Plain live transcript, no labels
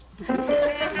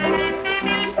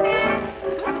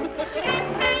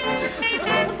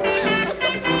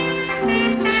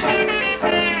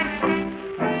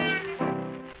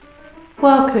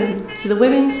Welcome to the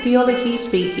Women's Theology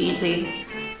Speakeasy,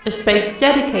 a space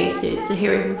dedicated to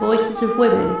hearing the voices of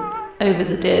women over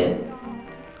the din.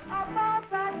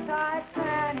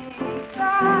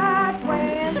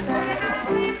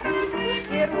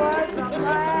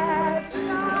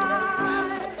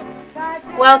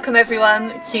 Welcome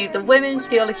everyone to the Women's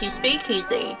Theology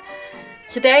Speakeasy.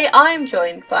 Today I am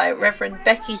joined by Reverend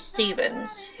Becky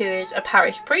Stevens, who is a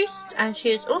parish priest, and she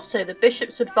is also the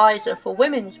Bishop's Advisor for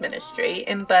Women's Ministry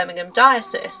in Birmingham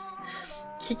Diocese.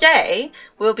 Today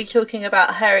we'll be talking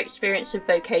about her experience of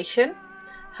vocation,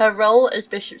 her role as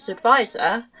Bishop's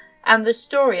Advisor, and the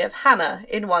story of Hannah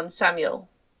in 1 Samuel.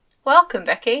 Welcome,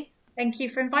 Becky. Thank you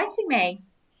for inviting me.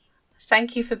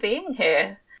 Thank you for being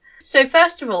here. So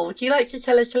first of all, would you like to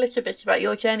tell us a little bit about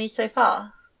your journey so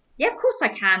far? Yeah, of course I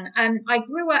can. I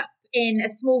grew up in a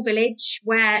small village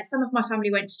where some of my family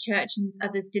went to church and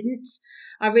others didn't.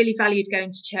 I really valued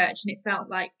going to church and it felt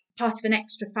like part of an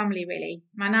extra family, really.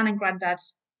 My nan and granddad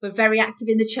were very active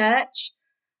in the church.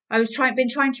 I was been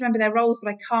trying to remember their roles,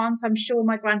 but I can't. I'm sure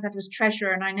my granddad was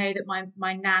treasurer, and I know that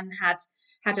my nan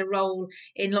had a role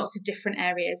in lots of different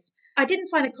areas. I didn't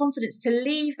find the confidence to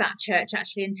leave that church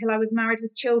actually until I was married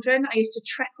with children. I used to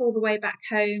trek all the way back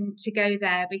home to go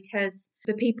there because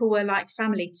the people were like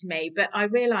family to me. But I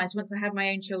realised once I had my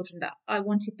own children that I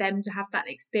wanted them to have that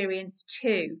experience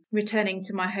too. Returning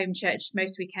to my home church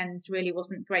most weekends really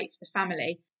wasn't great for the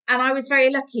family. And I was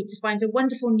very lucky to find a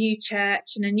wonderful new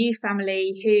church and a new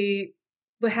family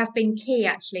who have been key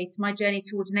actually to my journey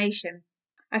to ordination.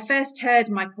 I first heard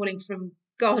my calling from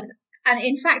God, and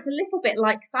in fact, a little bit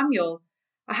like Samuel,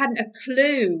 I hadn't a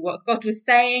clue what God was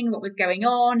saying, what was going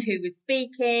on, who was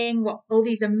speaking, what all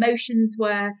these emotions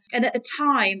were. And at the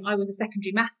time, I was a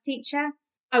secondary maths teacher.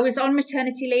 I was on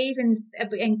maternity leave and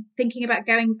thinking about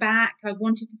going back. I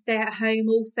wanted to stay at home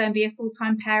also and be a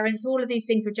full-time parent. So all of these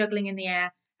things were juggling in the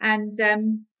air. And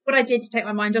what I did to take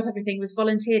my mind off everything was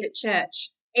volunteered at church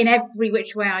in every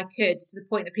which way I could, to the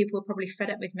point that people were probably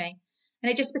fed up with me. And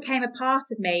it just became a part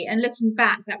of me. And looking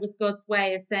back, that was God's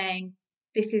way of saying,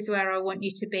 this is where I want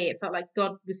you to be. It felt like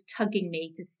God was tugging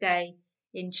me to stay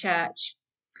in church.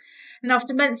 And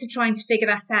after months of trying to figure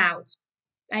that out,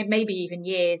 and maybe even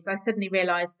years, I suddenly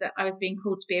realised that I was being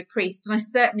called to be a priest. And I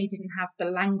certainly didn't have the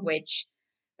language.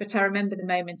 But I remember the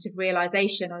moment of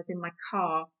realisation. I was in my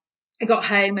car. I got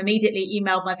home, immediately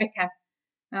emailed my vicar.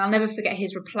 And I'll never forget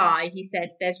his reply. He said,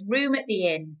 "There's room at the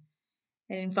inn,"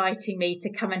 and inviting me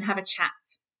to come and have a chat.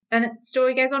 And the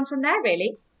story goes on from there,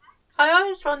 really. I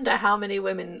always wonder how many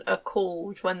women are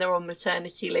called when they're on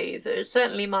maternity leave. It was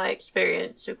certainly my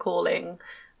experience of calling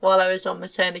while I was on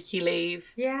maternity leave.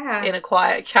 Yeah. In a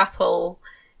quiet chapel,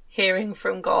 hearing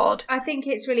from God. I think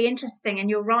it's really interesting, and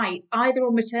you're right, either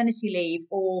on maternity leave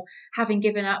or having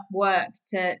given up work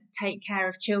to take care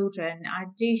of children. I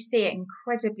do see it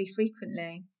incredibly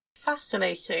frequently.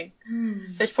 Fascinating.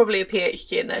 There's probably a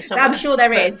PhD in there somewhere. I'm sure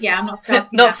there is. Yeah, I'm not starting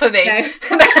not for me. No.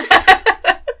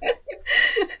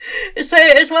 So,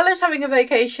 as well as having a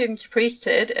vocation to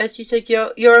priesthood, as you said,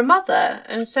 you're a mother,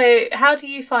 and so how do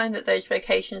you find that those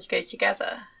vocations go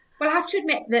together? Well, I have to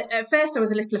admit that at first I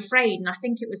was a little afraid, and I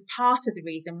think it was part of the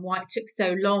reason why it took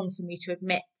so long for me to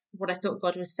admit what I thought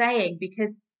God was saying,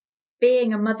 because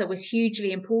being a mother was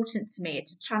hugely important to me. It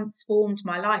transformed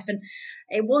my life, and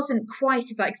it wasn't quite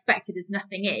as I expected, as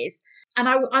nothing is. And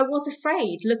I was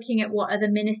afraid, looking at what other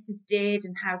ministers did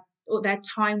and how their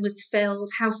time was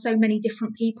filled, how so many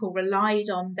different people relied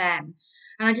on them.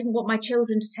 And I didn't want my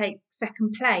children to take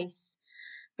second place.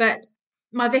 But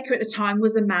my vicar at the time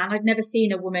was a man. I'd never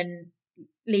seen a woman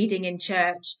leading in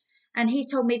church. And he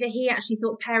told me that he actually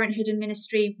thought parenthood and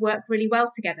ministry worked really well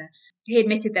together. He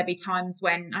admitted there'd be times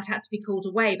when I'd had to be called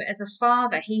away, but as a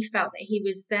father, he felt that he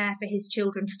was there for his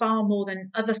children far more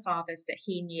than other fathers that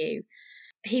he knew.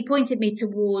 He pointed me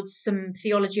towards some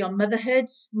theology on motherhood.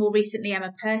 More recently,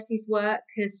 Emma Percy's work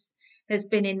has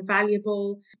been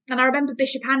invaluable. And I remember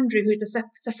Bishop Andrew, who's a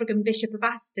suffragan bishop of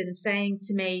Aston, saying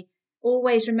to me,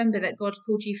 always remember that God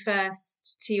called you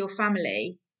first to your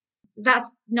family.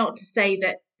 That's not to say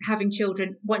that having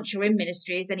children once you're in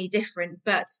ministry is any different,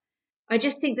 but I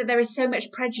just think that there is so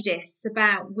much prejudice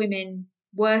about women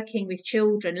working with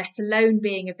children, let alone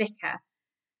being a vicar,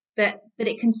 that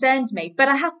it concerned me. But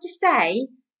I have to say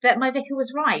that my vicar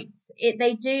was right.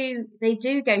 They do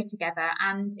go together,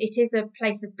 and it is a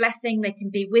place of blessing. They can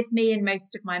be with me in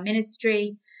most of my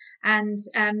ministry, and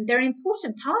they're an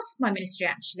important part of my ministry,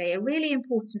 actually, a really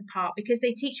important part, because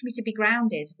they teach me to be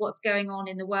grounded, what's going on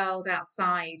in the world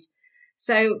outside.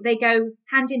 So they go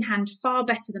hand in hand far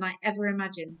better than I ever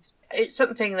imagined. it's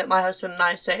something that my husband and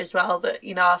I say as well, that,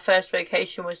 you know, our first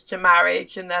vocation was to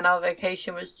marriage, and then our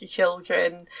vocation was to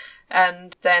children,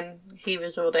 and then he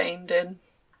was ordained and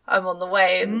I'm on the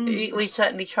way, and we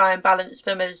certainly try and balance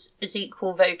them as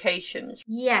equal vocations.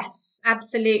 Yes,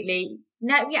 absolutely.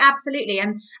 No, yeah, absolutely.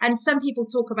 And some people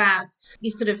talk about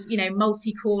these sort of, you know,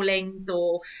 multi callings,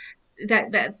 or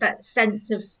that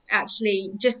sense of,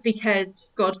 actually, just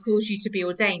because God calls you to be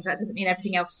ordained, that doesn't mean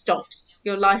everything else stops.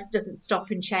 Your life doesn't stop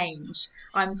and change.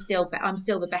 I'm still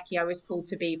the Becky I was called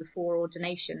to be before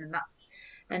ordination,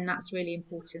 and that's really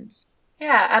important.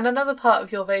 Yeah, and another part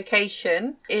of your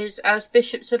vocation is as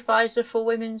Bishop's Advisor for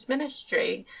Women's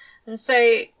Ministry. And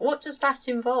so what does that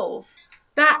involve?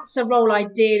 That's a role I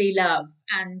dearly love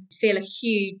and feel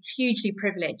hugely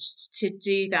privileged to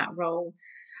do that role.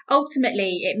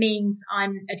 Ultimately, it means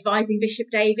I'm advising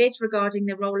Bishop David regarding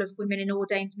the role of women in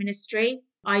ordained ministry.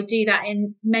 I do that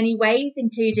in many ways,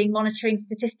 including monitoring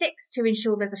statistics to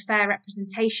ensure there's a fair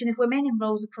representation of women in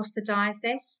roles across the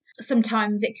diocese.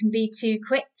 Sometimes it can be too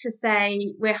quick to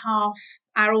say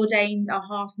our ordained are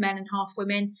half men and half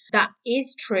women. That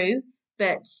is true,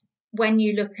 but when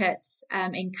you look at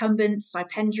incumbents,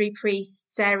 stipendiary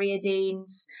priests, area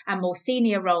deans, and more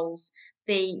senior roles,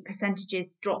 the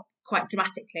percentages drop quite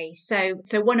dramatically. So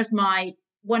one of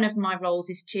my roles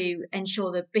is to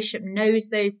ensure the bishop knows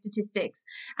those statistics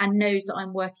and knows that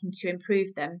I'm working to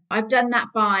improve them. I've done that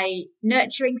by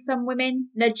nurturing some women,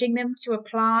 nudging them to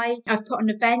apply. I've put on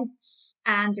events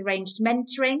and arranged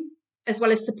mentoring, as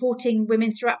well as supporting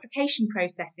women through application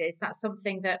processes. That's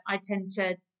something that I tend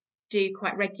to do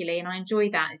quite regularly, and I enjoy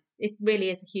that. It really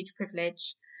is a huge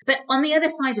privilege. But on the other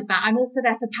side of that, I'm also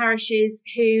there for parishes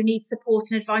who need support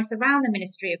and advice around the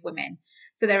ministry of women.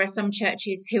 So there are some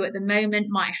churches who at the moment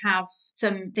might have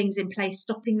some things in place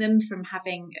stopping them from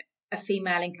having a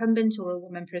female incumbent or a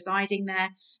woman presiding there,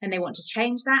 and they want to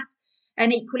change that.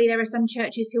 And equally, there are some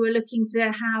churches who are looking to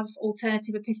have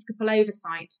alternative episcopal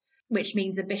oversight, which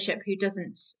means a bishop who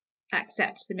doesn't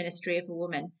accept the ministry of a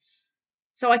woman.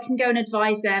 So I can go and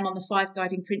advise them on the 5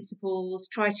 guiding principles,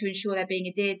 try to ensure they're being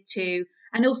adhered to,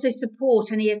 and also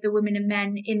support any of the women and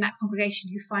men in that congregation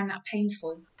who find that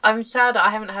painful. I'm sad I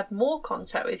haven't had more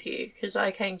contact with you, because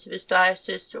I came to this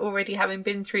diocese already having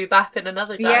been through BAP in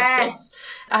another diocese. Yes.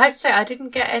 I have to say, I didn't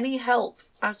get any help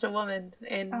as a woman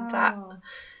in that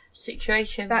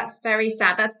situation. That's very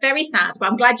sad. But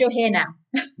I'm glad you're here now.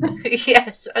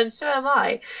 Yes, and so am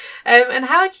I. And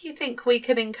how do you think we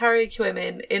can encourage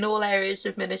women in all areas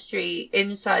of ministry,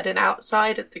 inside and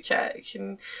outside of the church?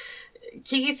 And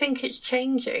do you think it's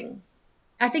changing?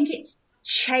 I think it's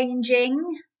changing,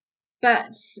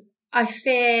 but I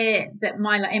fear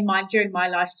that during my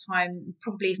lifetime,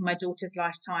 probably even my daughter's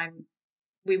lifetime,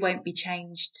 we won't be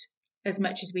changed as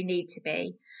much as we need to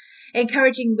be.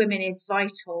 Encouraging women is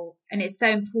vital, and it's so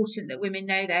important that women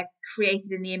know they're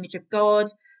created in the image of God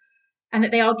and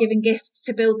that they are given gifts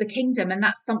to build the kingdom, and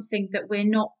that's something that we're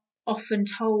not often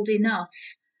told enough.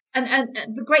 And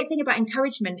the great thing about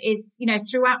encouragement is, you know,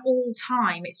 throughout all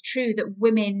time, it's true that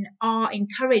women are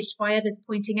encouraged by others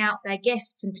pointing out their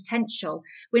gifts and potential.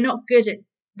 We're not good at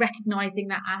recognizing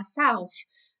that ourselves,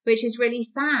 which is really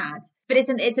sad. But it's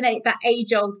that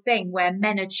age-old thing where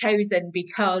men are chosen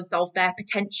because of their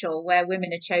potential, where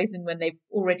women are chosen when they've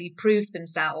already proved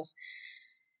themselves.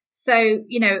 So,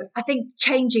 you know, I think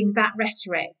changing that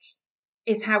rhetoric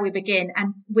is how we begin,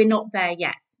 and we're not there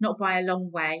yet, not by a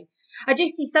long way. I do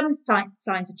see some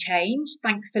signs of change,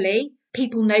 thankfully.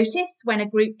 People notice when a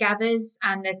group gathers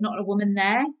and there's not a woman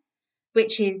there,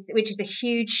 which is a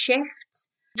huge shift.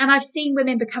 And I've seen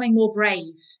women becoming more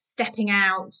brave, stepping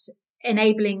out,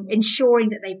 ensuring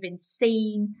that they've been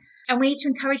seen. And we need to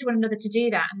encourage one another to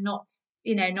do that, and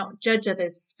not judge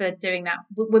others for doing that.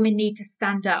 Women need to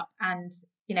stand up, and,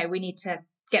 you know, we need to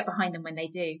get behind them when they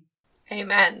do.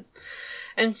 Amen.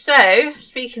 And so,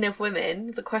 speaking of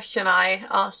women, the question I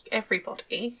ask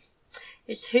everybody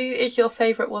is, who is your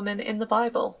favourite woman in the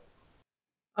Bible?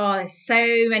 Oh, there's so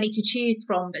many to choose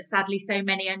from, but sadly so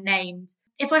many unnamed.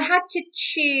 If I had to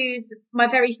choose, my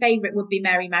very favourite would be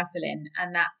Mary Magdalene,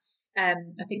 and that's I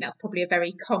think that's probably a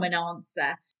very common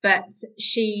answer. But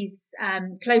she's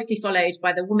closely followed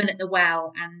by the woman at the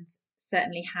well, and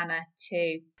certainly Hannah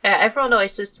too. Yeah, everyone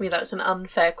always says to me that's an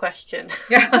unfair question.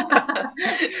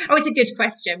 Oh, it's a good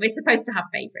question. We're supposed to have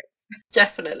favourites.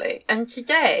 Definitely. And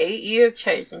today you have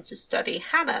chosen to study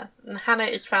Hannah, and Hannah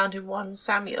is found in 1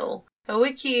 Samuel.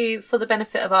 Would you, for the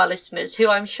benefit of our listeners, who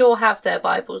I'm sure have their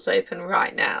Bibles open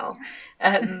right now,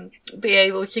 be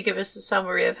able to give us a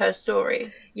summary of her story?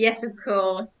 Yes, of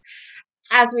course.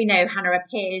 As we know, Hannah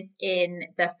appears in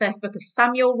the first book of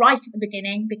Samuel right at the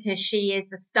beginning because she is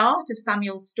the start of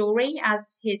Samuel's story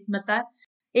as his mother.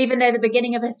 Even though the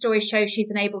beginning of her story shows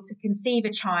she's unable to conceive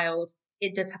a child,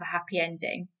 it does have a happy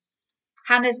ending.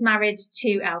 Hannah's married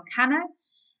to Elkanah,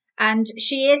 and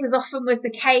she is, as often was the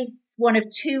case, one of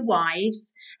two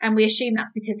wives, and we assume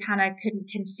that's because Hannah couldn't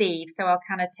conceive, so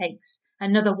Elkanah takes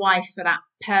another wife for that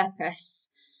purpose,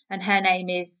 and her name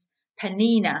is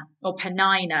Peninnah, or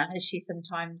Peninnah, as she's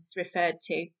sometimes referred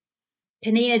to.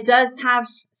 Peninnah does have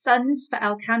sons for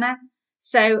Elkanah,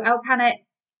 so Elkanah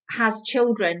has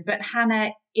children, but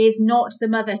Hannah is not the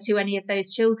mother to any of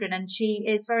those children, and she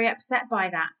is very upset by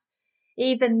that.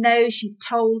 Even though she's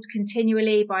told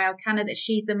continually by Elkanah that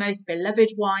she's the most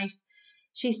beloved wife,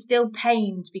 she's still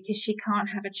pained because she can't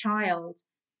have a child.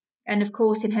 And of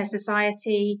course, in her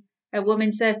society, a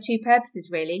woman served two purposes,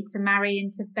 really, to marry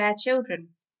and to bear children.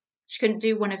 She couldn't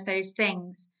do one of those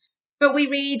things. But we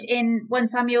read in 1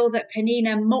 Samuel that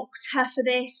Peninnah mocked her for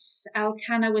this.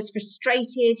 Elkanah was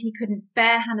frustrated. He couldn't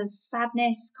bear Hannah's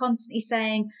sadness, constantly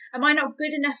saying, "Am I not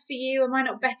good enough for you? Am I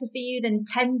not better for you than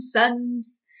 10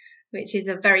 sons? Which is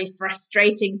a very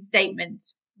frustrating statement.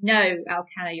 No,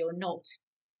 Elkanah, you're not.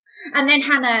 And then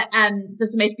Hannah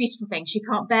does the most beautiful thing. She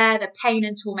can't bear the pain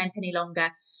and torment any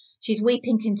longer. She's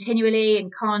weeping continually and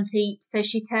can't eat. So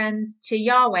she turns to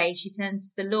Yahweh. She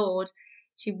turns to the Lord.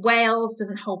 She wails,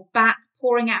 doesn't hold back,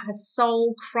 pouring out her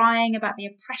soul, crying about the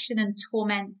oppression and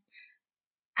torment.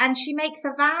 And she makes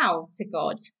a vow to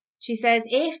God. She says,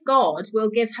 if God will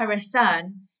give her a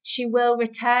son, she will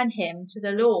return him to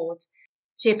the Lord.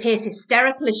 She appears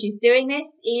hysterical as she's doing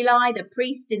this. Eli, the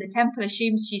priest in the temple,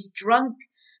 assumes she's drunk,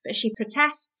 but she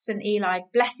protests and Eli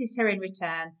blesses her in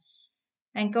return.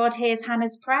 And God hears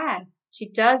Hannah's prayer. She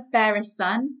does bear a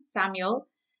son, Samuel.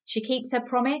 She keeps her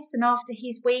promise, and after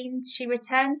he's weaned, she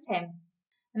returns him.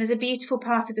 And there's a beautiful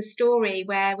part of the story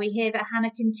where we hear that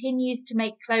Hannah continues to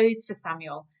make clothes for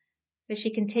Samuel. So she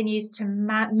continues to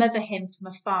mother him from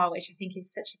afar, which I think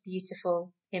is such a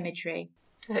beautiful imagery.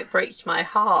 It breaks my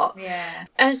heart. Yeah.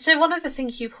 And so one of the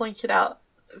things you pointed out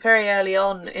very early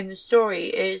on in the story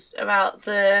is about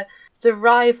the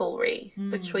rivalry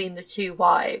between the two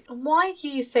wives. Why do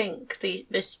you think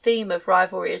this theme of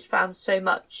rivalry is found so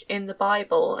much in the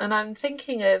Bible? And I'm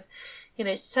thinking of,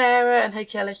 Sarah and her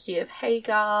jealousy of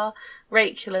Hagar,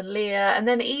 Rachel and Leah, and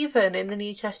then even in the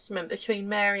New Testament between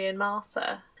Mary and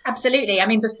Martha. Absolutely. I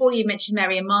mean, before you mentioned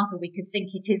Mary and Martha, we could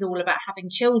think it is all about having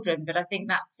children, but I think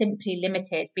that's simply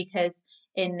limited because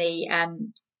in the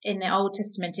Old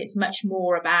Testament, it's much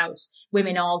more about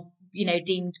women are,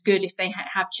 deemed good if they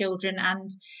have children and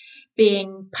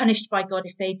being punished by God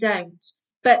if they don't.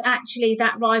 But actually,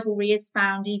 that rivalry is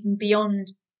found even beyond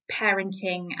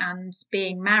parenting and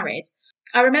being married.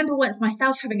 I remember once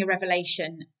myself having a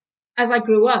revelation. As I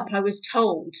grew up, I was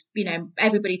told,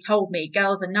 everybody told me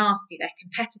girls are nasty, they're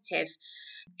competitive.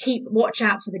 Watch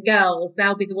out for the girls,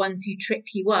 they'll be the ones who trip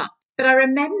you up. But I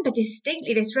remember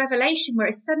distinctly this revelation where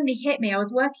it suddenly hit me. I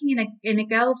was working in a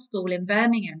girls' school in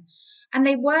Birmingham, and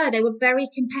they were very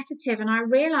competitive. And I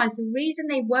realised the reason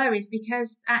they were is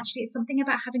because actually it's something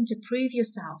about having to prove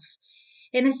yourself.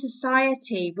 In a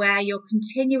society where you're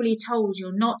continually told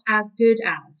you're not as good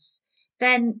as,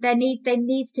 then there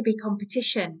needs to be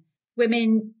competition.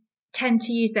 Women tend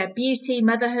to use their beauty,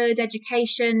 motherhood,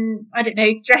 education,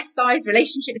 dress size,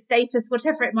 relationship status,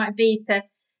 whatever it might be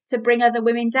to bring other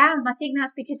women down. And I think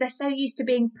that's because they're so used to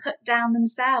being put down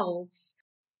themselves.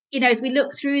 As we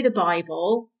look through the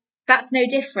Bible, that's no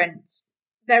different.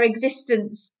 Their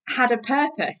existence had a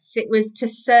purpose. It was to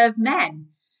serve men.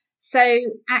 So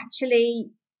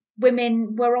actually,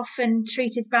 women were often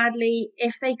treated badly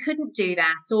if they couldn't do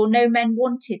that or no men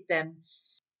wanted them.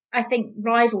 I think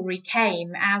rivalry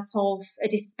came out of a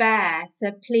despair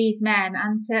to please men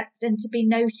and to be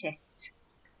noticed.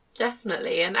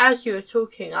 Definitely. And as you were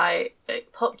talking,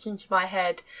 it popped into my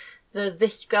head the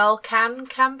This Girl Can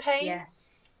campaign.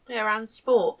 Yes. Around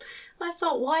sport. And I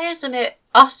thought, why isn't it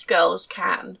Us Girls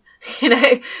Can?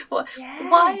 Yes.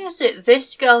 Why is it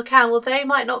this girl can? Well, they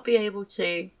might not be able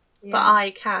to, but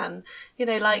I can.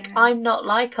 I'm not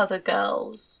like other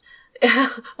girls.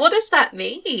 What does that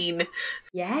mean?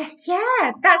 Yes,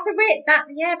 yeah, that's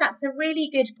a really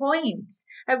good point.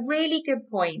 A really good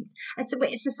point.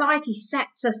 Society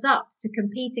sets us up to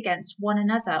compete against one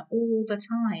another all the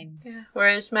time. Yeah.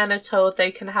 Whereas men are told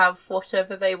they can have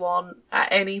whatever they want at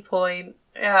any point.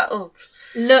 Yeah. Oh.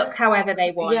 Look however they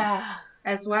want. Yeah.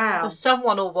 As well.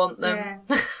 Someone will want them.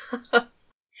 Yeah.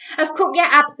 Of course, yeah,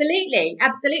 absolutely,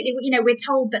 absolutely. You know, we're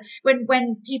told that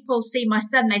when people see my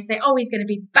son, they say, "Oh, he's going to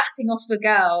be batting off the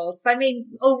girls." I mean,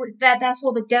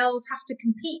 therefore the girls have to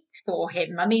compete for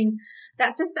him. I mean,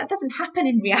 that doesn't happen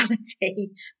in reality,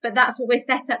 but that's what we're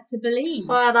set up to believe.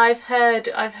 Well, and I've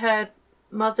heard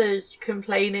mothers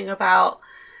complaining about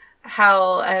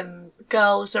how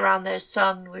girls around their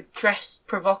son were dressed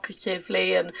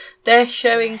provocatively and they're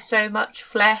showing so much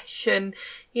flesh, and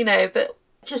but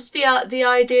just the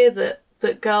idea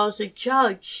that girls are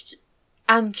judged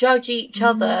and judge each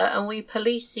other, and we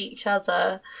police each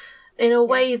other in a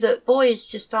way that boys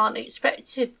just aren't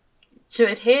expected to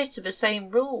adhere to the same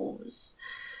rules.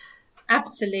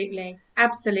 Absolutely.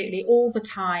 Absolutely. All the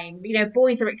time. You know,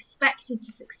 boys are expected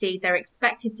to succeed. They're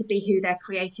expected to be who they're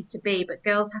created to be, but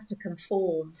girls have to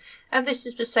conform. And this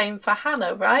is the same for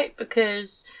Hannah, right?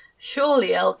 Because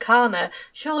surely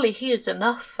surely he is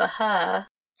enough for her.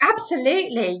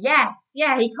 Absolutely. Yes.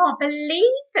 Yeah. He can't believe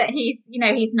that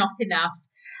he's not enough.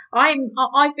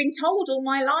 I've been told all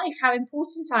my life how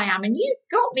important I am, and you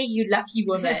got me, you lucky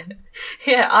woman.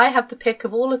 Yeah, I have the pick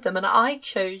of all of them, and I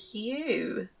chose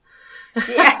you.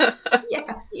 Yes.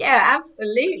 Yeah,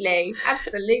 absolutely.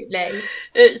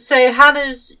 So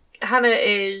Hannah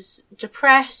is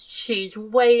depressed, she's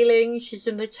wailing, she's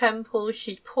in the temple,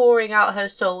 she's pouring out her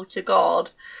soul to God,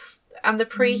 and the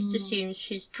priest assumes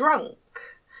she's drunk.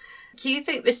 Do you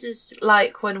think this is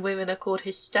like when women are called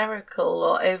hysterical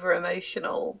or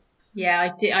over-emotional? Yeah, I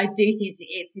do think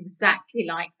it's exactly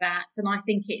like that. And I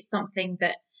think it's something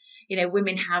that,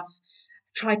 women have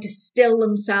tried to still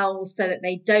themselves so that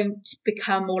they don't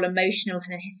become all emotional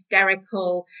and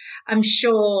hysterical. I'm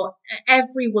sure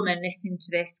every woman listening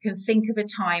to this can think of a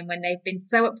time when they've been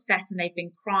so upset and they've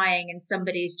been crying and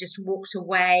somebody's just walked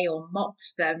away or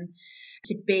mocked them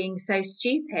to being so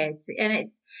stupid. And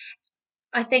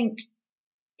I think,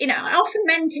 often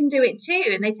men can do it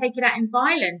too, and they take it out in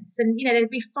violence. And, they'd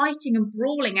be fighting and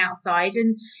brawling outside,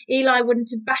 and Eli wouldn't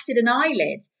have batted an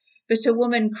eyelid. But a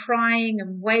woman crying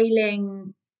and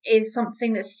wailing is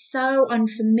something that's so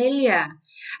unfamiliar.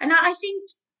 And I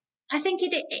think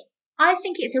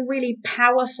it's a really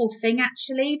powerful thing,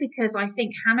 actually, because I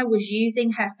think Hannah was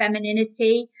using her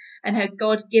femininity and her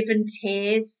God-given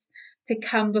tears to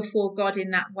come before God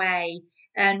in that way.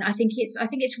 And I think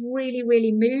it's really,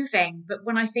 really moving. But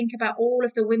when I think about all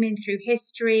of the women through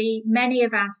history, many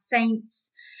of our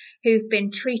saints who've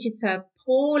been treated so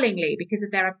appallingly because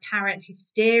of their apparent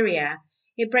hysteria,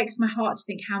 it breaks my heart to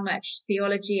think how much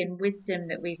theology and wisdom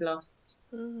that we've lost.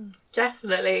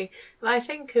 Definitely. And I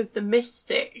think of the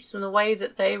mystics and the way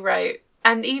that they wrote.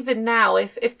 And even now,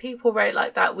 if people wrote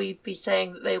like that, we'd be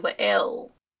saying that they were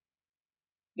ill.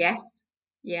 Yes.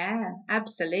 Yeah,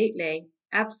 absolutely.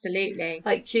 Absolutely.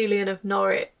 Like Julian of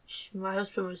Norwich. My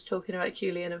husband was talking about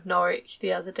Julian of Norwich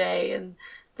the other day, and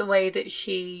the way that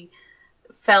she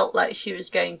felt like she was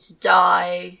going to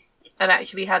die and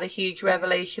actually had a huge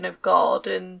revelation of God,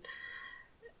 and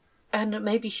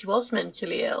maybe she was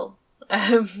mentally ill.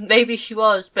 Maybe she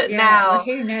was, but now... Well,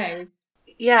 who knows?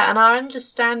 Yeah, and our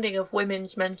understanding of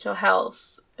women's mental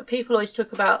health, people always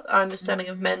talk about our understanding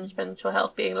of men's mental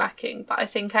health being lacking, but I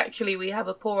think actually we have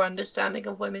a poor understanding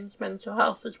of women's mental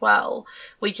health as well.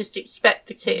 We just expect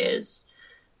the tears.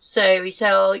 So we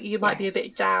say, oh, you might be a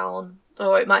bit down,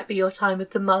 or it might be your time of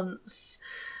the month.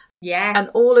 Yes. And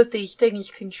all of these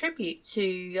things contribute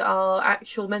to our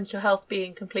actual mental health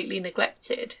being completely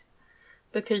neglected.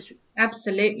 Because...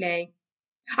 Absolutely.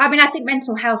 I mean, I think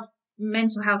mental health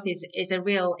is a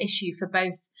real issue for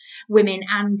both women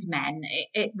and men.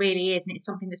 It really is, and it's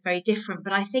something that's very different.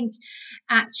 But I think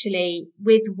actually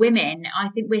with women, I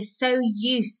think we're so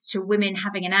used to women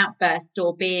having an outburst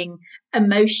or being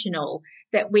emotional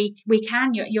that we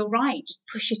can, you're right, just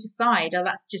push it aside. Oh,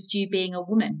 that's just you being a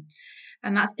woman.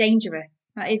 And that's dangerous.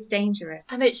 That is dangerous.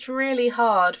 And it's really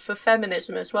hard for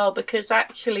feminism as well, because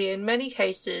actually in many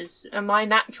cases, my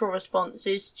natural response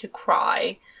is to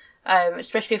cry,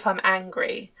 especially if I'm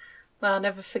angry. I'll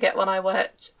never forget when I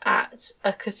worked at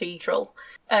a cathedral.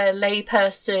 A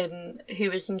layperson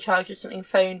who was in charge of something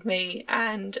phoned me,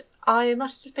 and I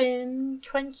must have been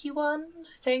 21,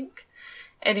 I think.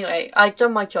 Anyway, I'd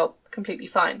done my job completely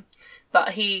fine,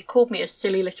 but he called me a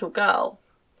silly little girl.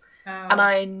 Oh. And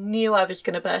I knew I was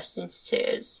going to burst into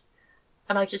tears,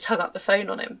 and I just hung up the phone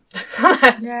on him.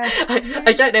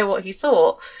 I don't know what he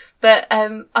thought, but I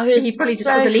was. He probably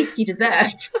that was the least he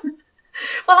deserved.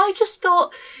 Well, I just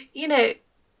thought,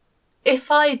 if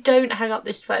I don't hang up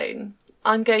this phone,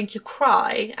 I'm going to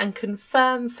cry and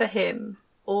confirm for him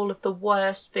all of the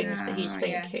worst things that he's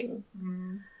thinking,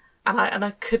 and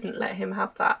I couldn't let him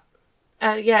have that.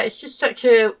 Yeah, it's just such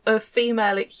a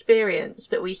female experience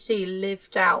that we see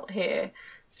lived out here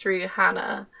through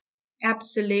Hannah.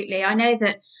 Absolutely. I know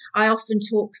that I often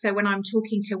talk, so when I'm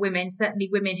talking to women, certainly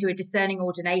women who are discerning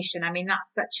ordination, I mean,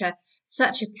 that's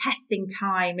such a testing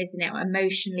time, isn't it?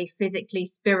 Emotionally, physically,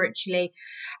 spiritually.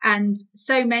 And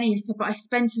so many have said, but I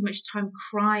spend so much time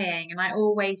crying. And I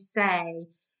always say,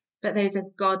 but that's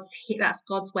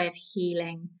God's way of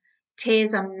healing.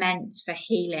 Tears are meant for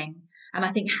healing. And I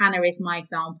think Hannah is my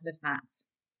example of that.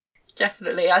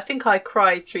 Definitely. I think I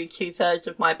cried through 2/3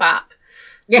 of my BAP.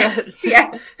 Yes,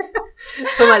 yes.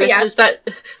 For my listeners,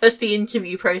 that's the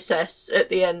interview process at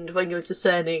the end when you're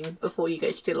discerning before you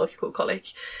go to theological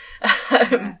college.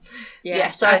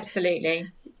 Yes,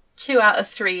 absolutely. 2 out of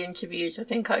 3 interviews, I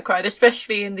think I cried,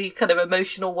 especially in the kind of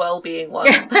emotional well-being one.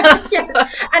 Yes,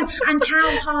 and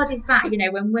how hard is that?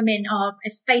 When women are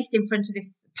faced in front of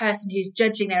this person who's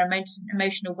judging their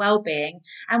emotional well-being,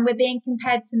 and we're being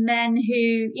compared to men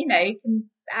who, can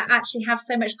actually have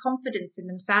so much confidence in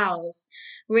themselves.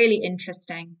 Really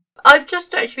interesting. I've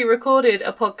just actually recorded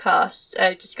a podcast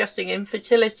discussing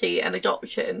infertility and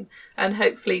adoption, and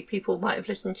hopefully people might have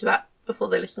listened to that before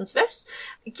they listen to this.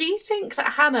 Do you think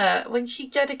that Hannah, when she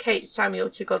dedicates Samuel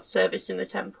to God's service in the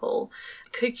temple,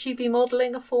 could she be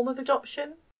modelling a form of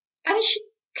adoption? I mean, she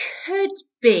could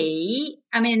be.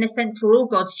 I mean, in a sense, we're all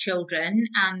God's children,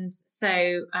 and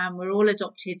so we're all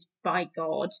adopted by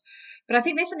God. But I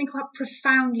think there's something quite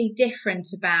profoundly different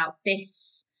about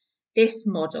this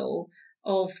model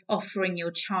of offering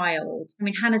your child. I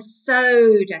mean, Hannah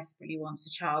so desperately wants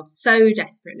a child, so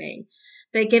desperately,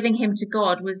 that giving him to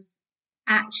God was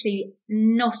actually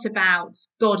not about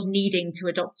God needing to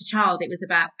adopt a child. It was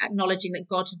about acknowledging that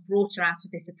God had brought her out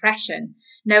of this oppression,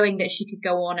 knowing that she could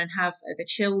go on and have other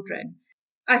children.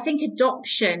 I think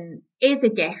adoption is a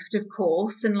gift, of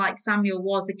course, and like Samuel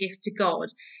was a gift to God.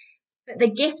 But the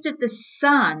gift of the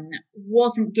son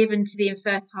wasn't given to the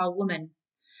infertile woman.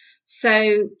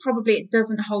 So probably it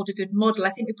doesn't hold a good model. I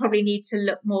think we probably need to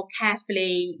look more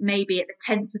carefully maybe at the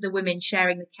tenets of the women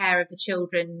sharing the care of the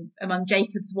children among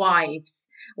Jacob's wives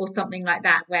or something like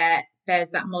that, where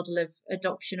there's that model of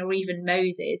adoption, or even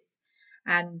Moses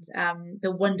and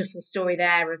the wonderful story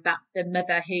there of that the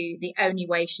mother who the only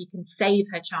way she can save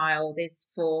her child is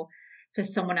for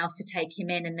someone else to take him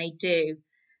in, and they do.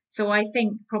 So I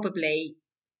think probably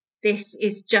this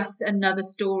is just another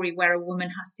story where a woman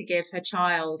has to give her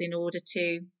child in order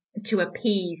to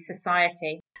appease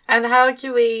society. And how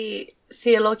do we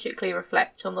theologically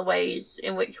reflect on the ways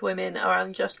in which women are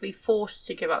unjustly forced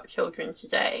to give up children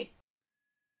today?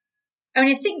 I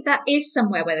mean, I think that is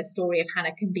somewhere where the story of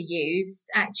Hannah can be used,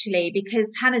 actually,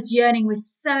 because Hannah's yearning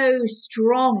was so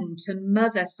strong to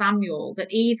mother Samuel that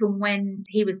even when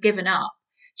he was given up,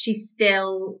 she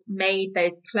still made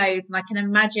those clothes. And I can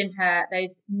imagine her,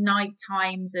 those night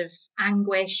times of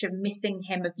anguish, of missing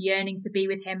him, of yearning to be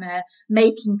with him, her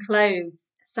making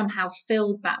clothes somehow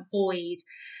filled that void.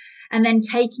 And then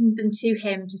taking them to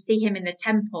him to see him in the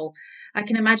temple. I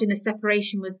can imagine the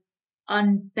separation was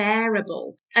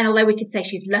unbearable. And although we could say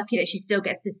she's lucky that she still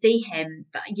gets to see him,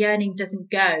 that yearning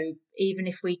doesn't go, even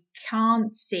if we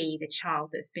can't see the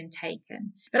child that's been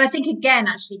taken. But I think, again,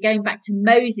 actually going back to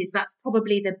Moses, that's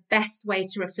probably the best way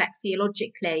to reflect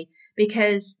theologically,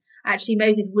 because actually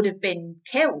Moses would have been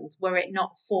killed were it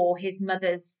not for his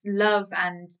mother's love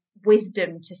and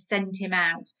wisdom to send him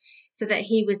out, so that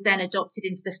he was then adopted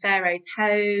into the Pharaoh's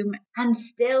home. And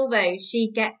still, though,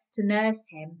 she gets to nurse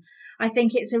him. I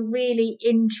think it's a really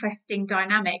interesting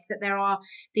dynamic that there are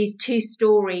these two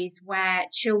stories where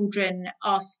children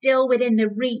are still within the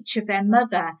reach of their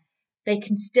mother. They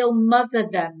can still mother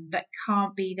them, but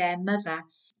can't be their mother.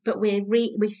 But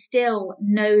we still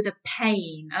know the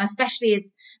pain, and especially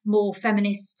as more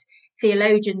feminist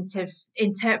theologians have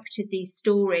interpreted these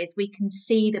stories, we can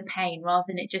see the pain rather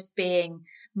than it just being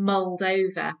mulled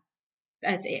over,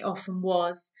 as it often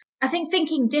was. I think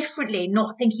thinking differently,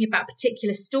 not thinking about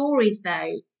particular stories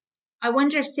though, I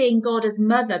wonder if seeing God as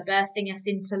mother birthing us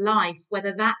into life,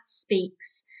 whether that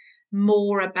speaks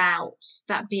more about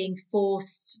that being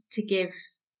forced to give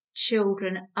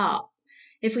children up.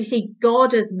 If we see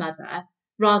God as mother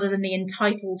rather than the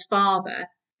entitled father,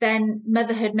 then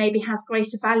motherhood maybe has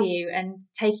greater value, and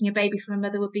taking a baby from a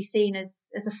mother would be seen as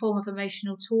a form of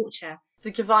emotional torture.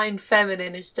 The divine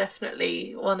feminine is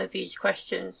definitely one of these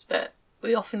questions that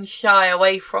we often shy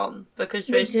away from because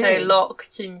we're so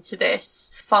locked into this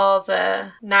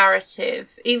father narrative,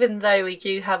 even though we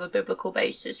do have a biblical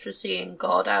basis for seeing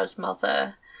God as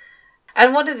mother.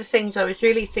 And one of the things I was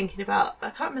really thinking about, I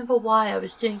can't remember why, I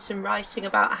was doing some writing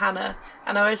about Hannah,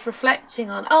 and I was reflecting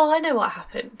on, I know what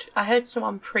happened. I heard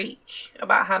someone preach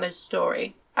about Hannah's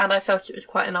story, and I felt it was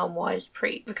quite an unwise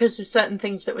preach because of certain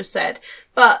things that were said.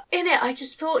 But in it, I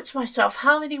just thought to myself,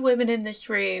 how many women in this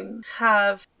room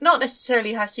have not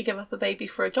necessarily had to give up a baby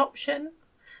for adoption,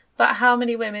 but how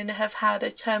many women have had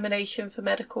a termination for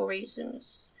medical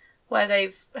reasons, where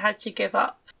they've had to give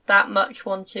up that much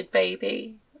wanted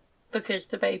baby because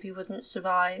the baby wouldn't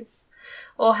survive?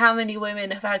 Or how many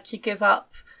women have had to give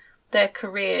up their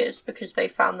careers because they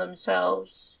found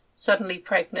themselves suddenly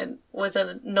pregnant with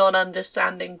a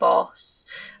non-understanding boss?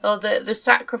 Or the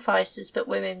sacrifices that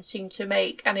women seem to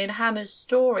make. And in Hannah's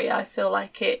story, I feel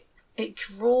like it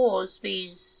draws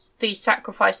these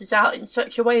sacrifices out in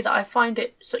such a way that I find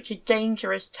it such a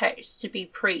dangerous text to be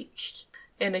preached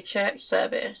in a church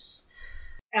service.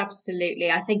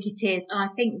 Absolutely. I think it is. And I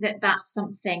think that that's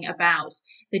something about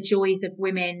the joys of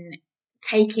women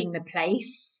taking the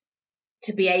place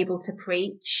to be able to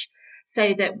preach,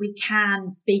 so that we can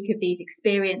speak of these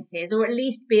experiences, or at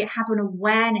least have an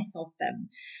awareness of them.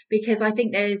 Because I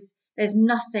think there's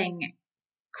nothing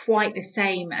quite the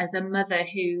same as a mother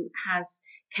who has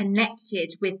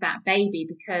connected with that baby,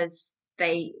 because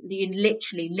they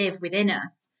literally live within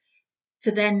us,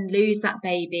 to then lose that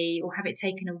baby or have it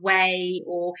taken away.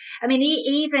 Or, I mean,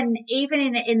 even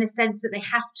in the sense that they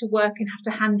have to work and have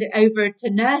to hand it over to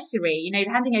nursery,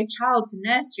 handing a child to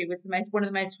nursery was one of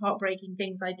the most heartbreaking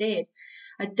things I did.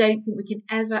 I don't think we can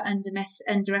ever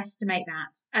underestimate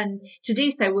that. And to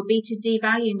do so would be to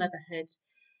devalue motherhood.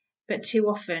 But too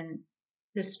often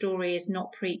the story is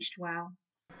not preached well.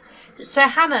 So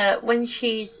Hannah, when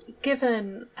she's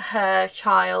given her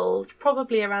child,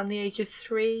 probably around the age of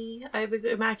 3, I would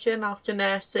imagine, after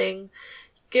nursing,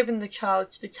 given the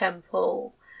child to the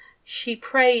temple, she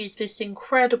prays this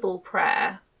incredible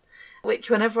prayer, which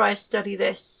whenever I study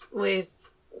this with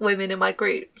women in my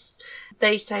groups,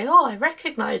 they say, I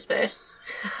recognise this.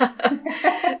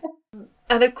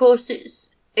 And of course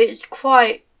it's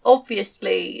quite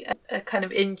obviously a kind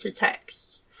of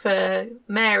intertext for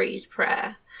Mary's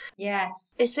prayer.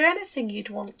 Yes. Is there anything you'd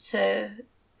want to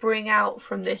bring out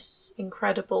from this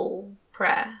incredible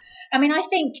prayer? I mean, I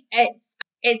think it's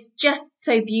just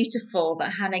so beautiful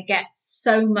that Hannah gets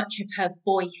so much of her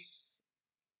voice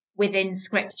within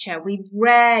Scripture. We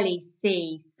rarely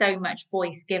see so much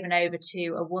voice given over to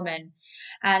a woman.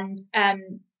 And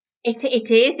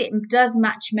it does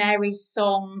match Mary's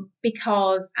song,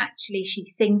 because actually she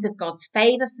sings of God's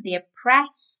favour for the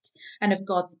oppressed and of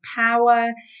God's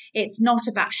power. It's not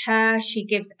about her. She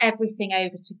gives everything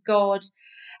over to God.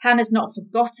 Hannah's not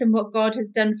forgotten what God has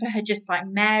done for her, just like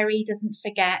Mary doesn't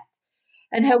forget.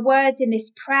 And her words in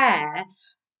this prayer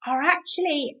are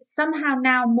actually somehow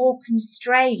now more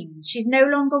constrained. She's no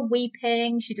longer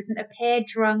weeping. She doesn't appear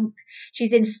drunk.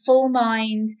 She's in full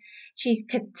mind. She's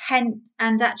content.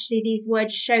 And actually these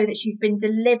words show that she's been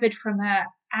delivered from her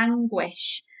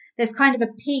anguish. There's kind of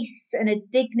a peace and a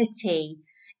dignity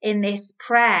in this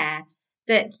prayer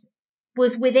that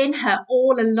was within her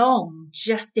all along,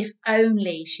 just if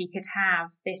only she could have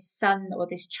this son or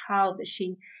this child that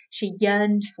she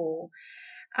yearned for.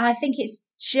 And I think it's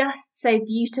just so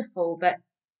beautiful that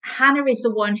Hannah is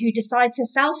the one who decides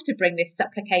herself to bring this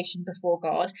supplication before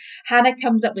God. Hannah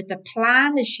comes up with the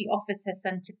plan as she offers her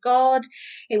son to God.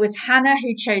 It was Hannah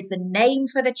who chose the name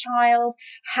for the child.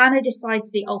 Hannah decides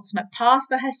the ultimate path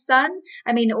for her son.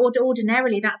 I mean,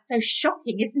 ordinarily that's so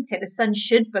shocking, isn't it? The son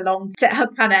should belong to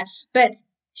Elkanah, but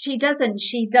she doesn't.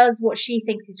 She does what she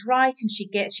thinks is right, and she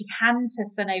hands her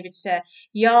son over to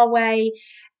Yahweh.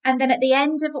 And then at the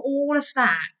end of all of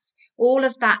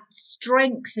that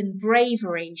strength and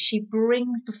bravery, she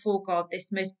brings before God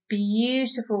this most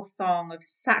beautiful song of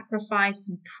sacrifice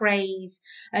and praise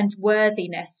and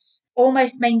worthiness,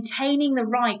 almost maintaining the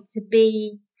right to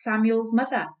be Samuel's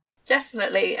mother.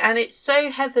 Definitely, and it's so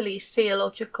heavily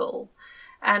theological,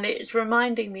 and it's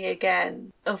reminding me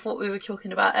again of what we were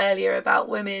talking about earlier about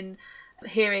women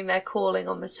hearing their calling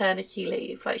on maternity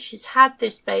leave. Like, she's had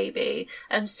this baby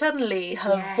and suddenly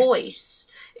her voice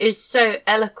is so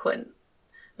eloquent,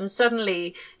 and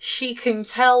suddenly she can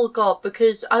tell God,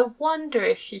 because I wonder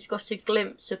if she's got a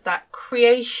glimpse of that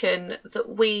creation that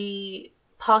we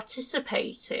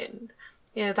participate in,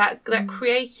 that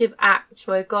creative act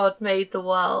where God made the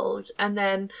world, and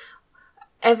then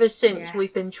ever since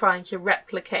we've been trying to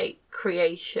replicate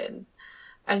creation.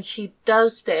 And she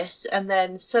does this, and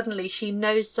then suddenly she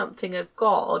knows something of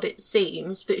God, it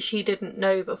seems, that she didn't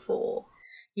know before.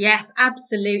 Yes,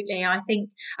 absolutely. I think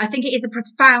it is a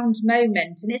profound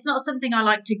moment, and it's not something I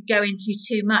like to go into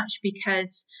too much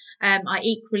because I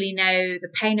equally know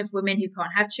the pain of women who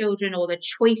can't have children or the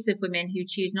choice of women who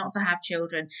choose not to have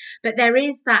children. But there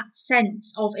is that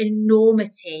sense of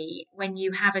enormity when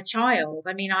you have a child.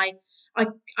 I mean, I I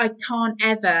can't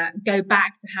ever go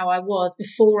back to how I was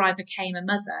before I became a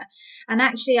mother. And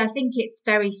actually, I think it's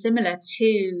very similar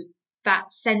to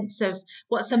that sense of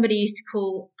what somebody used to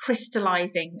call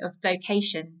crystallizing of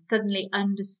vocation, suddenly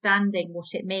understanding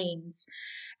what it means.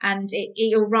 And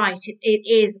you're right, it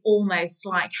is almost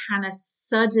like Hannah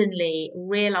suddenly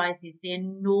realizes the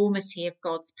enormity of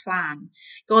God's plan.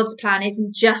 God's plan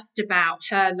isn't just about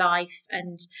her life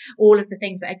and all of the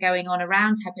things that are going on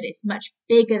around her, but it's much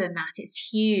bigger than that. It's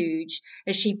huge.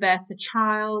 As she births a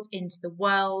child into the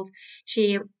world,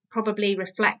 she probably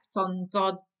reflects on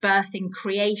God birthing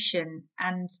creation,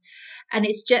 and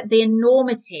it's just the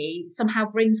enormity somehow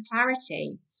brings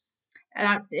clarity.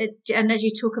 And as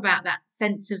you talk about that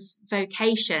sense of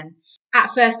vocation,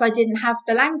 at first I didn't have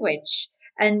the language,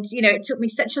 and it took me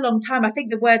such a long time. I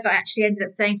think the words I actually ended up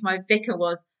saying to my vicar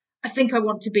was, I think I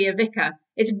want to be a vicar.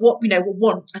 It's what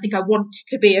want. I think I want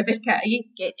to be a vicar.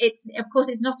 It's of course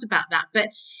it's not about that, but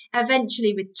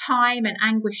eventually, with time and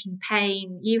anguish and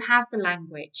pain, you have the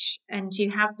language and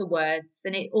you have the words,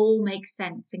 and it all makes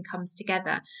sense and comes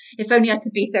together. If only I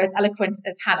could be so as eloquent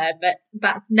as Hannah, but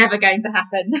that's never going to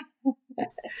happen.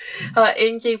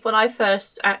 Indeed, when I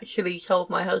first actually told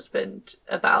my husband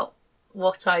about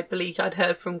what I believed I'd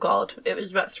heard from God, it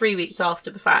was about 3 weeks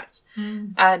after the fact,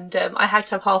 and I had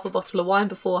to have half a bottle of wine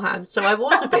beforehand, so I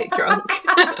was a bit drunk.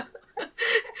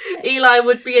 Eli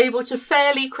would be able to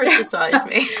fairly criticise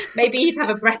me. Maybe you'd have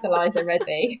a breathalyzer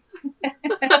ready.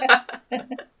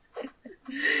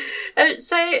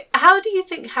 So how do you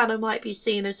think Hannah might be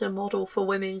seen as a model for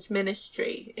women's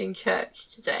ministry in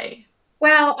church today?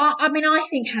 Well, I mean, I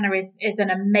think Hannah is an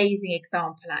amazing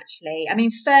example, actually. I mean,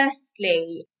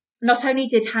 firstly, not only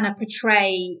did Hannah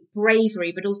portray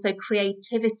bravery, but also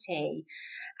creativity.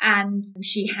 And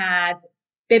she had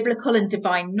biblical and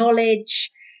divine knowledge.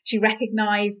 She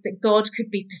recognized that God could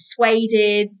be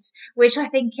persuaded, which I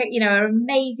think, are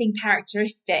amazing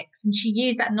characteristics. And she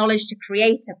used that knowledge to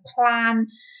create a plan.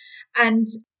 And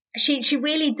she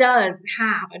really does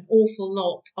have an awful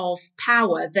lot of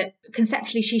power that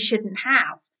conceptually she shouldn't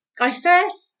have. I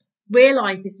first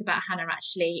realised this about Hannah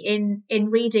actually in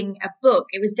reading a book.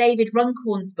 It was David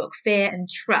Runcorn's book, Fear and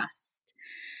Trust.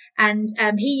 And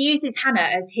he uses Hannah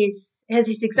as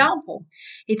his example.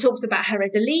 He talks about her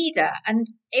as a leader, and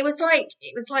it was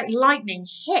like lightning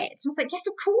hit. I was like, yes,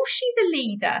 of course she's a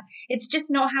leader. It's just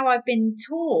not how I've been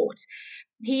taught.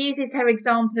 He uses her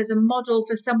example as a model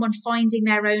for someone finding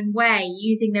their own way,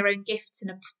 using their own gifts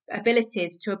and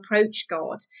abilities to approach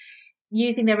God,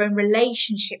 using their own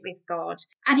relationship with God.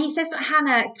 And he says that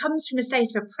Hannah comes from a state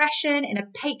of oppression in a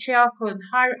patriarchal and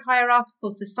hierarchical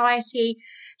society.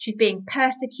 She's being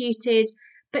persecuted,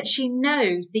 but she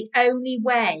knows the only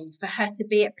way for her to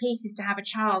be at peace is to have a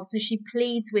child. So she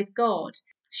pleads with God.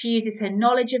 She uses her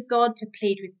knowledge of God to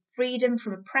plead with freedom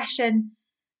from oppression.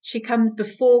 She comes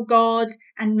before God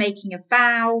and making a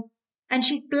vow, and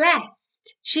she's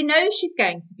blessed. She knows she's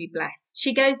going to be blessed.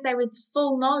 She goes there with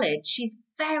full knowledge. She's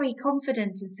very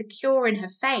confident and secure in her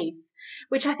faith,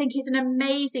 which I think is an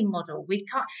amazing model. We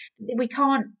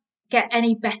can't get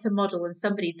any better model than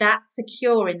somebody that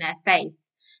secure in their faith,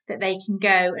 that they can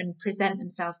go and present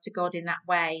themselves to God in that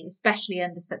way, especially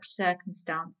under such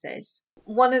circumstances.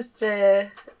 One of the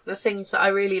things that I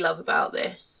really love about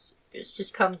this, it's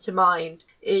just come to mind,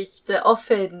 is that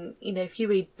often, if you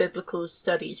read biblical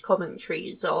studies,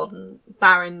 commentaries on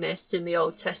barrenness in the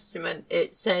Old Testament,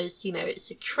 it says,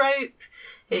 it's a trope.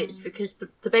 It's because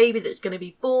the baby that's going to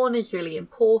be born is really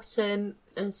important.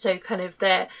 And so kind of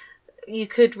you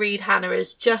could read Hannah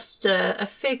as just a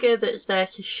figure that's there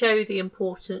to show the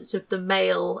importance of the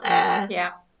male heir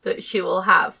that she will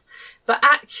have. But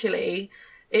actually,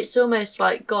 it's almost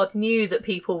like God knew that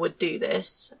people would do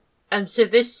this. And so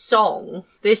this song,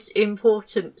 this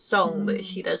important song that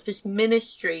she does, this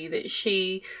ministry that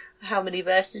how many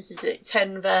verses is it?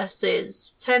 10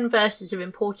 verses. 10 verses of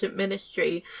important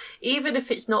ministry, even if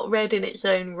it's not read in its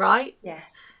own right.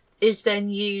 Yes. is then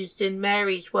used in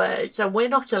Mary's words, and we're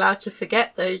not allowed to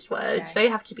forget those words. No. They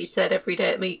have to be said every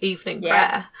day at evening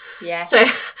prayer. Yes. So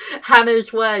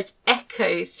Hannah's words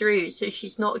echo through, so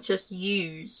she's not just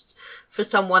used for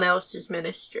someone else's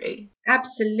ministry.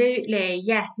 Absolutely.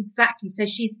 Yes, exactly. So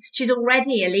she's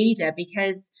already a leader,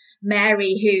 because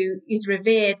Mary, who is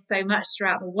revered so much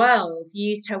throughout the world,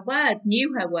 used her words,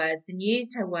 knew her words, and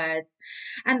used her words.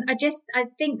 And I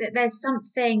think that there's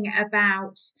something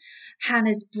about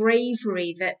Hannah's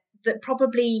bravery that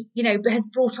probably, has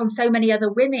brought on so many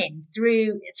other women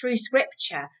through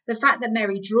scripture. The fact that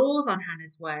Mary draws on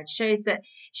Hannah's words shows that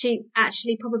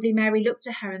Mary looked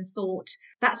at her and thought,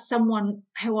 that's someone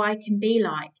who I can be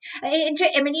like.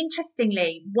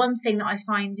 Interestingly, one thing that I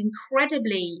find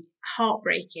incredibly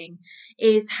heartbreaking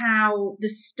is how the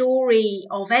story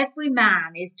of every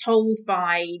man is told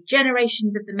by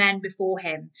generations of the men before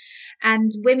him,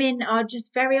 and women are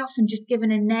just very often just given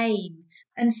a name.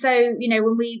 And so,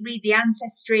 when we read the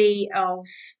ancestry of,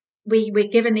 we're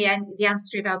given the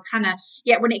ancestry of Elkanah,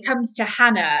 yet when it comes to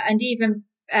Hannah and even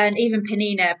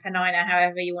Penina,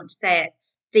 however you want to say it,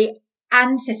 the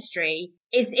ancestry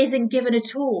isn't given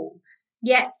at all.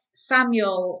 Yet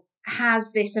Samuel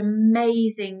has this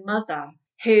amazing mother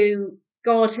who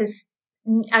God has,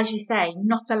 as you say,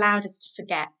 not allowed us to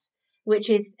forget, which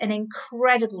is an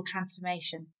incredible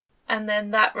transformation. And then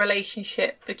that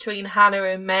relationship between Hannah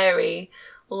and Mary,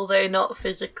 although not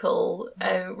physical,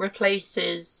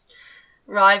 replaces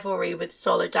rivalry with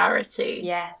solidarity.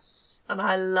 Yes. And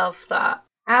I love that.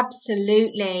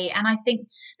 Absolutely. And I think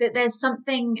that there's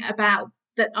something about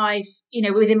that I've,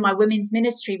 within my women's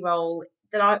ministry role,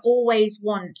 that I always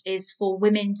want is for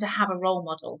women to have a role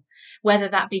model, whether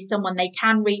that be someone they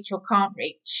can reach or can't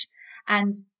reach.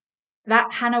 And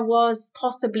that Hannah was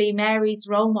possibly Mary's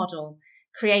role model,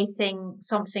 creating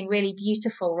something really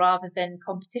beautiful rather than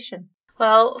competition.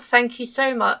 Well, thank you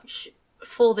so much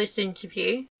for this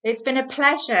interview. It's been a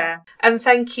pleasure. And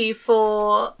thank you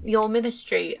for your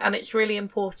ministry, and it's really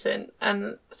important.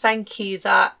 And thank you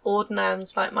that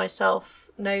ordinands like myself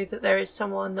know that there is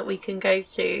someone that we can go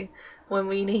to when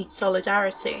we need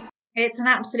solidarity. It's an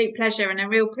absolute pleasure and a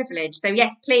real privilege. So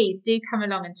yes, please do come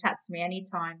along and chat to me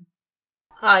anytime.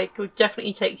 I would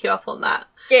definitely take you up on that.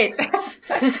 Good.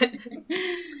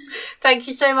 Thank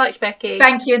you so much, Becky.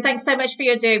 Thank you, and thanks so much for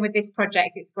your doing with this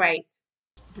project. It's great.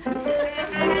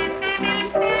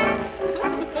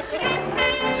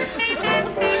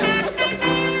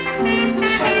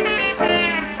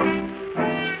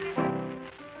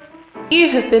 You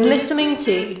have been listening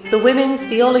to the Women's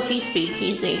Theology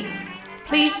Speakeasy.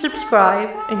 Please subscribe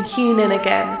and tune in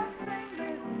again.